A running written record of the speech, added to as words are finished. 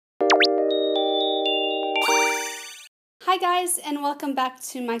Hi guys, and welcome back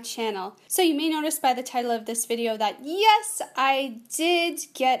to my channel. So you may notice by the title of this video that yes, I did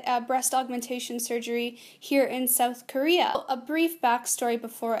get a breast augmentation surgery here in South Korea. A brief backstory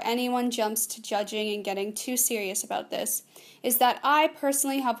before anyone jumps to judging and getting too serious about this is that I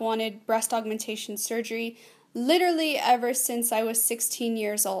personally have wanted breast augmentation surgery literally ever since I was 16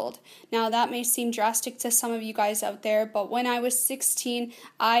 years old. Now that may seem drastic to some of you guys out there, but when I was 16,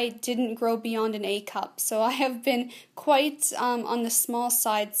 I didn't grow beyond an A cup. So I have been quite on the small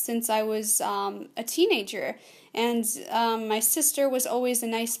side since I was a teenager. And my sister was always a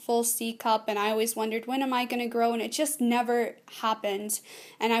nice full C cup, and I always wondered, when am I going to grow? And it just never happened.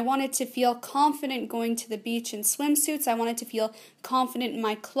 And I wanted to feel confident going to the beach in swimsuits. I wanted to feel confident in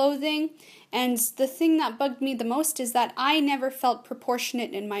my clothing. And the thing that bugged me the most is that I never felt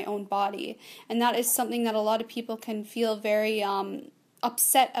proportionate in my own body. And that is something that a lot of people can feel very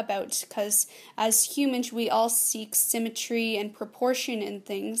upset about, because as humans we all seek symmetry and proportion in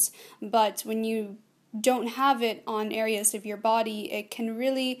things, but when you don't have it on areas of your body, it can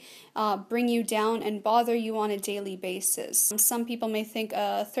really bring you down and bother you on a daily basis. Some people may think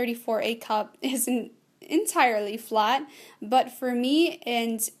a 34A cup isn't entirely flat, but for me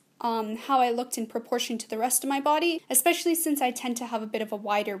and how I looked in proportion to the rest of my body, especially since I tend to have a bit of a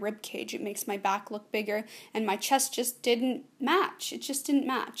wider rib cage, it makes my back look bigger, and my chest just didn't match. It just didn't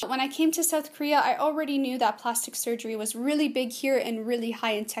match. When I came to South Korea, I already knew that plastic surgery was really big here and really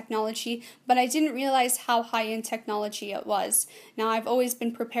high in technology, but I didn't realize how high in technology it was. Now, I've always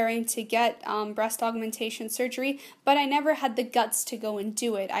been preparing to get breast augmentation surgery, but I never had the guts to go and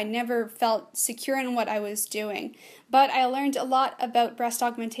do it. I never felt secure in what I was doing. But I learned a lot about breast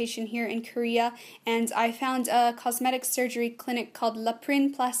augmentation here in Korea, and I found a cosmetic surgery clinic called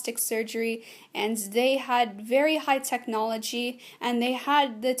LaPrin Plastic Surgery, and they had very high technology, and they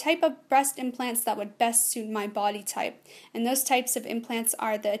had the type of breast implants that would best suit my body type. And those types of implants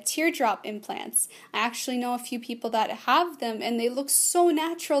are the teardrop implants. I actually know a few people that have them, and they look so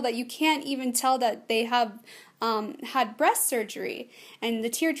natural that you can't even tell that they have had breast surgery. And the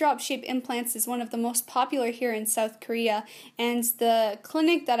teardrop shape implants is one of the most popular here in South Korea, and the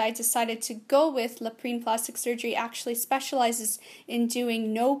clinic that I decided to go with, LaPrin Plastic Surgery, actually specializes in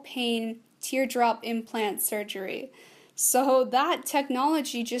doing no pain teardrop implant surgery. So that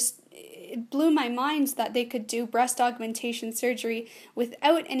technology just, it blew my mind that they could do breast augmentation surgery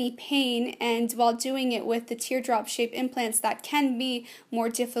without any pain, and while doing it with the teardrop shape implants that can be more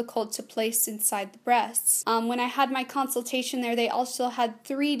difficult to place inside the breasts. When I had my consultation there, they also had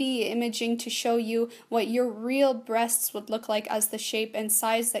 3D imaging to show you what your real breasts would look like as the shape and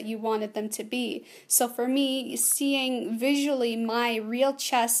size that you wanted them to be. So for me, seeing visually my real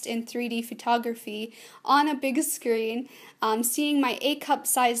chest in 3D photography on a big screen, seeing my A-cup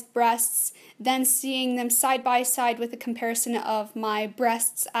sized breasts, then seeing them side by side with a comparison of my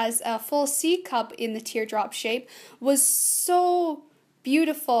breasts as a full C-cup in the teardrop shape was so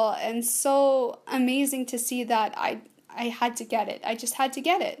beautiful and so amazing to see that I had to get it. I just had to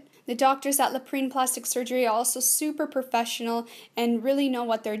get it. The doctors at LaPrin Plastic Surgery are also super professional and really know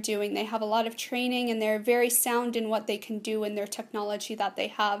what they're doing. They have a lot of training, and they're very sound in what they can do in their technology that they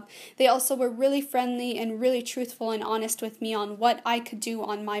have. They also were really friendly and really truthful and honest with me on what I could do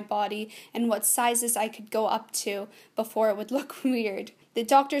on my body and what sizes I could go up to before it would look weird. The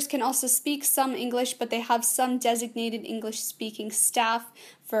doctors can also speak some English, but they have some designated English-speaking staff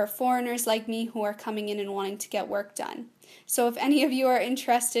for foreigners like me who are coming in and wanting to get work done. So if any of you are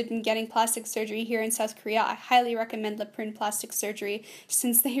interested in getting plastic surgery here in South Korea, I highly recommend LaPrin Plastic Surgery,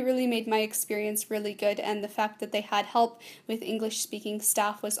 since they really made my experience really good, and the fact that they had help with English-speaking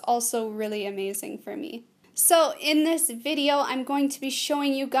staff was also really amazing for me. So in this video, I'm going to be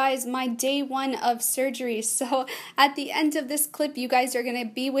showing you guys my day one of surgery. So at the end of this clip, you guys are going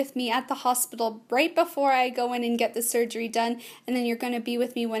to be with me at the hospital right before I go in and get the surgery done, and then you're going to be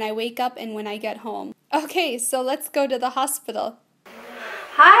with me when I wake up and when I get home. Okay, so let's go to the hospital.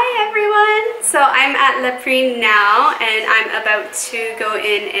 Hi everyone! So I'm at LaPrin now, and I'm about to go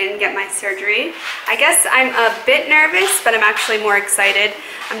in and get my surgery. I guess I'm a bit nervous, but I'm actually more excited.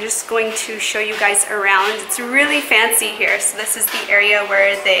 I'm just going to show you guys around. It's really fancy here. So this is the area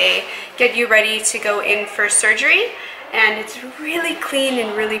where they get you ready to go in for surgery. And it's really clean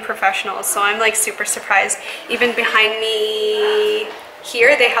and really professional, so I'm like super surprised. Even behind me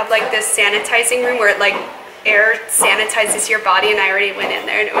here, they have like this sanitizing room where it like air sanitizes your body, and I already went in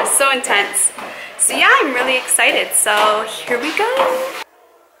there and it was so intense. So yeah, I'm really excited. So here we go.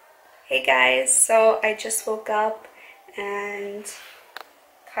 Hey guys, so I just woke up and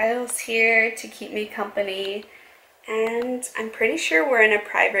Kyle's here to keep me company, and I'm pretty sure we're in a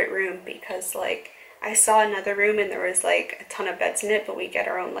private room because like I saw another room and there was like a ton of beds in it, but we get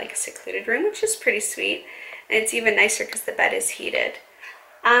our own like secluded room, which is pretty sweet. And it's even nicer because the bed is heated.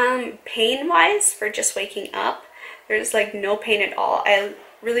 Pain wise, for just waking up, there's like no pain at all. I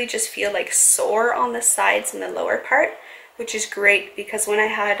really just feel like sore on the sides and the lower part, which is great because when I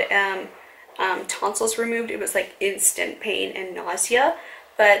had tonsils removed, it was like instant pain and nausea.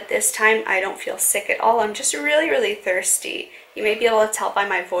 But this time I don't feel sick at all. I'm just really thirsty. You may be able to tell by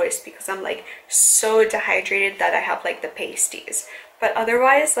my voice because I'm like so dehydrated that I have like the pasties. But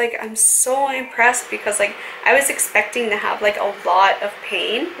otherwise, like, I'm so impressed because like I was expecting to have like a lot of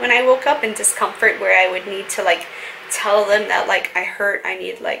pain when I woke up and discomfort where I would need to like tell them that like I hurt, I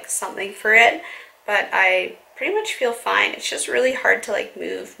need like something for it. But I pretty much feel fine. It's just really hard to like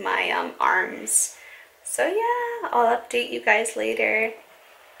move my arms. So yeah, I'll update you guys later.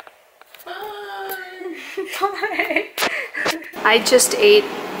 Bye. I just ate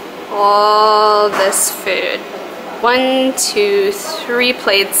all this food. 1, 2, 3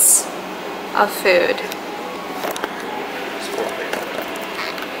 plates of food.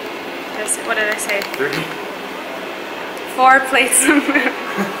 What did I say? 30. 4 plates of food.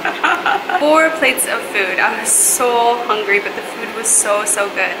 4 plates of food. I was so hungry, but the food was so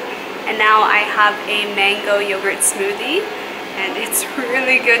good. And now I have a mango yogurt smoothie, and it's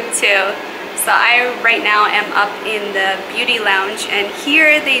really good too. So I right now am up in the beauty lounge, and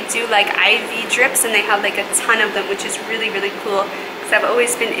here they do like IV drips, and they have like a ton of them, which is really cool because I've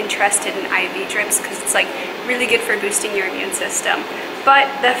always been interested in IV drips because it's like really good for boosting your immune system. But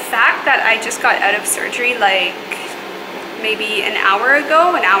the fact that I just got out of surgery like maybe an hour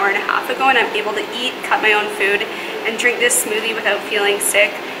ago, an hour and a half ago, and I'm able to eat, cut my own food, and drink this smoothie without feeling sick.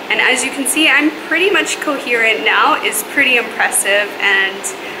 And as you can see, I'm pretty much coherent now, is pretty impressive, and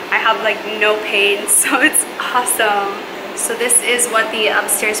I have like no pain, so it's awesome. So this is what the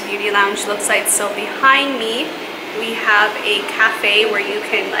upstairs beauty lounge looks like. So behind me, we have a cafe where you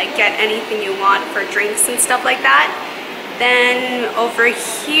can like get anything you want for drinks and stuff like that. Then over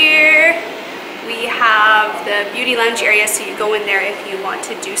here, we have the beauty lounge area, so you go in there if you want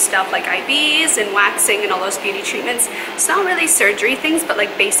to do stuff like IVs and waxing and all those beauty treatments. It's not really surgery things, but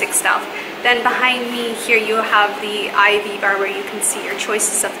like basic stuff. Then behind me here you have the IV bar where you can see your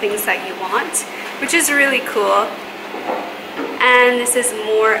choices of things that you want, which is really cool. And this is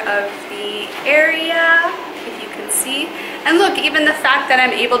more of the area, if you can see. And look, even the fact that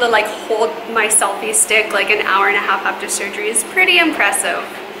I'm able to like hold my selfie stick like an hour and a half after surgery is pretty impressive.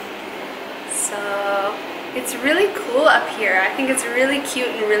 So it's really cool up here. I think it's really cute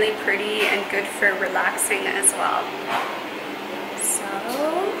and really pretty and good for relaxing as well. So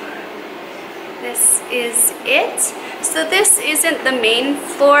this is it. So this isn't the main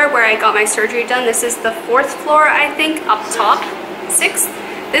floor where I got my surgery done. This is the 4th floor, I think, up top. 6th?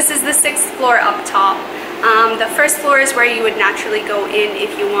 This is the 6th floor up top. The 1st floor is where you would naturally go in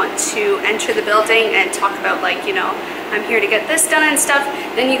if you want to enter the building and talk about like, you know, I'm here to get this done and stuff.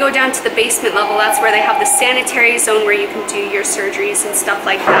 Then you go down to the basement level. That's where they have the sanitary zone where you can do your surgeries and stuff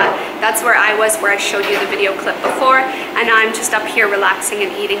like that. That's where I was, where I showed you the video clip before. And I'm just up here relaxing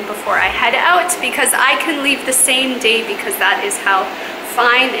and eating before I head out because I can leave the same day because that is how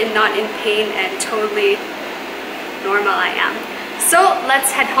fine and not in pain and totally normal I am. So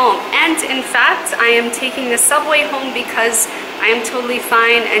let's head home. And in fact, I am taking the subway home because I am totally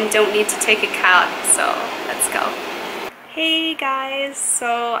fine and don't need to take a cab. So let's go. Hey guys,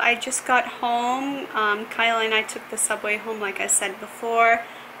 so I just got home. Kyle and I took the subway home like I said before.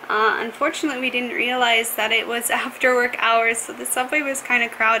 Unfortunately, we didn't realize that it was after work hours, so the subway was kind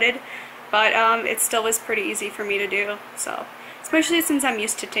of crowded, but it still was pretty easy for me to do. So, especially since I'm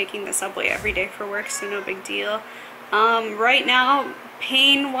used to taking the subway every day for work, so no big deal. Right now,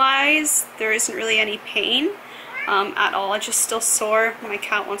 pain-wise, there isn't really any pain at all. It's just still sore. My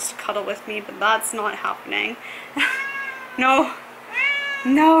cat wants to cuddle with me, but that's not happening. No.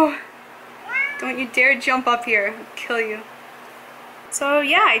 No. Don't you dare jump up here. I'll kill you. So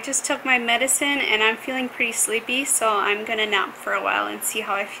yeah, I just took my medicine and I'm feeling pretty sleepy, so I'm gonna nap for a while and see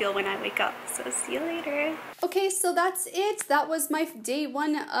how I feel when I wake up. So see you later. Okay, so that's it. That was my day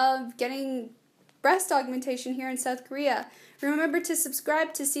 1 of getting breast augmentation here in South Korea. Remember to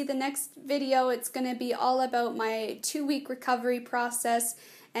subscribe to see the next video. It's gonna be all about my 2-week recovery process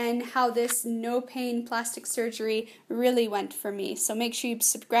and how this no pain plastic surgery really went for me. So make sure you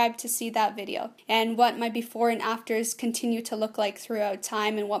subscribe to see that video and what my before and afters continue to look like throughout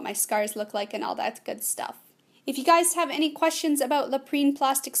time and what my scars look like and all that good stuff. If you guys have any questions about LaPrin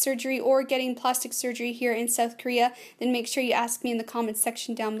plastic surgery or getting plastic surgery here in South Korea, then make sure you ask me in the comments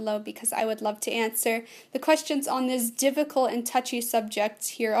section down below, because I would love to answer the questions on this difficult and touchy subject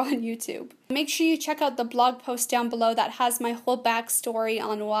here on YouTube. Make sure you check out the blog post down below that has my whole backstory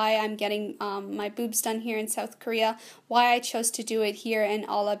on why I'm getting my boobs done here in South Korea, why I chose to do it here, and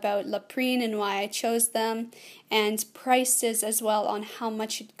all about LaPrin and why I chose them, and prices as well on how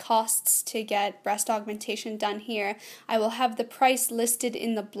much it costs to get breast augmentation done here. I will have the price listed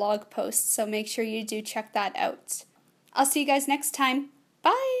in the blog post, so make sure you do check that out. I'll see you guys next time.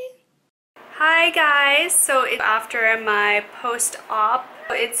 Bye! Hi guys, so it's after my post-op.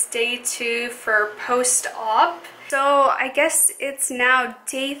 It's day 2 for post-op. So I guess it's now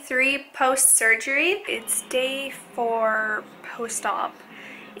day 3 post-surgery. It's day 4 post-op.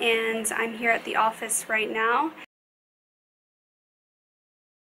 And I'm here at the office right now.